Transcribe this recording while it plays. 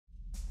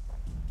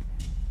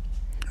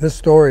This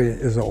story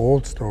is an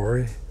old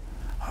story.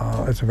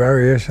 It's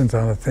variations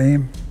on a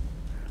theme.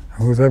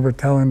 Who's ever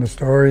telling the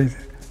story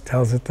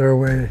tells it their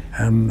way.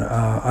 And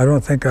I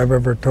don't think I've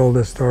ever told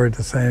this story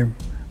the same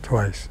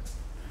twice.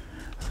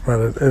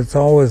 But it's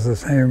always the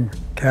same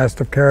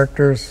cast of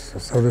characters,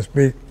 so to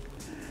speak.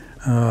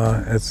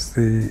 It's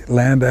the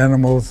land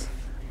animals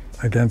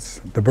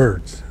against the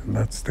birds, and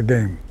that's the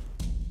game.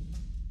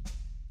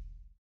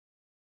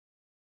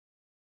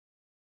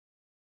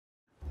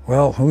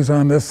 Well, who's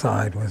on this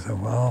side? We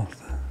said, well,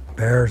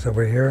 bears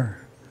over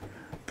here,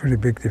 pretty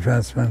big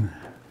defenseman.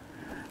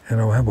 You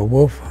know, we have a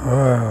wolf.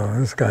 Oh,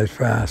 this guy's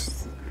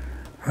fast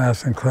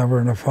and clever,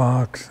 and a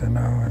fox, you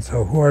know. And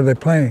so who are they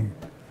playing?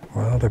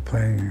 Well, they're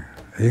playing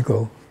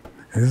Eagle.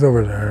 He's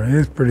over there.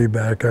 He's a pretty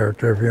bad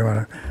character if you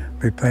want to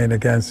be playing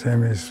against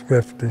him. He's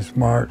swift, he's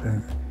smart,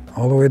 and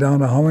all the way down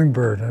to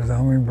Hummingbird. There's a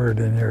Hummingbird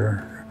in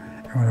here.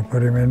 You want to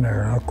put him in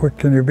there. How quick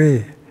can you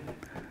be?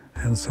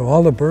 And so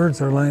all the birds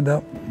are lined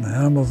up, the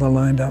animals are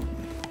lined up,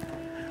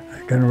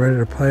 they're getting ready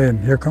to play, and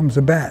here comes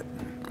the bat.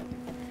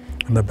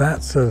 And the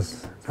bat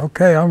says,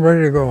 okay, I'm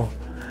ready to go.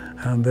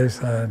 And they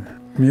said,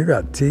 you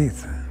got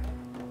teeth,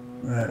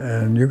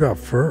 and you got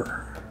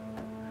fur.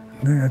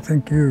 I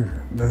think you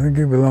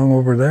belong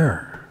over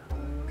there.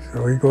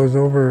 So he goes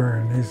over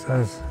and he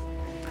says,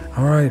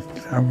 all right,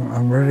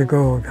 I'm ready to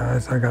go,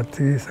 guys. I got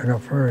teeth, I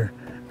got fur.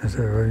 They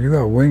said, well, you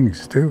got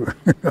wings too.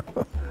 I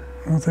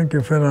don't think you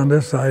fit on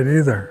this side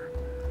either.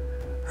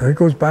 So he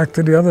goes back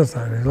to the other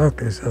side.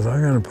 He says, I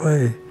gotta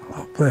play.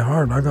 I'll play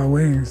hard, I got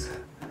wings.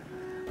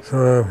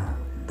 So the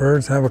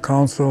birds have a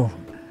council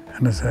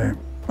and they say,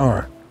 all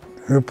right,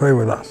 he'll play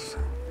with us.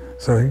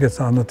 So he gets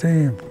on the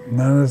team, and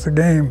then it's a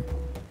game.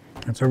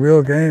 It's a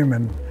real game,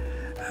 and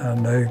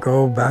they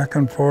go back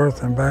and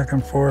forth and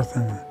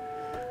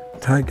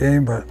tight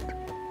game, but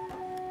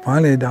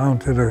finally down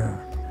to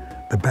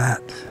the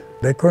bat.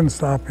 They couldn't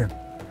stop him.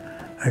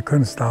 They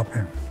couldn't stop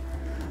him.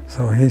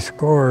 So he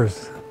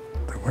scores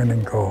the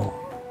winning goal,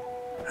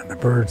 and the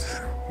birds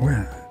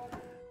win.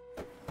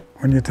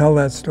 When you tell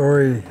that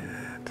story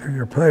to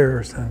your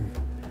players, and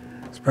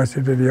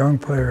especially to the young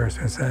players,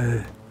 you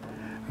say,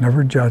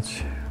 never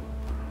judge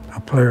a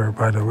player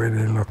by the way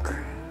they look.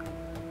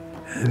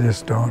 You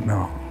just don't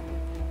know.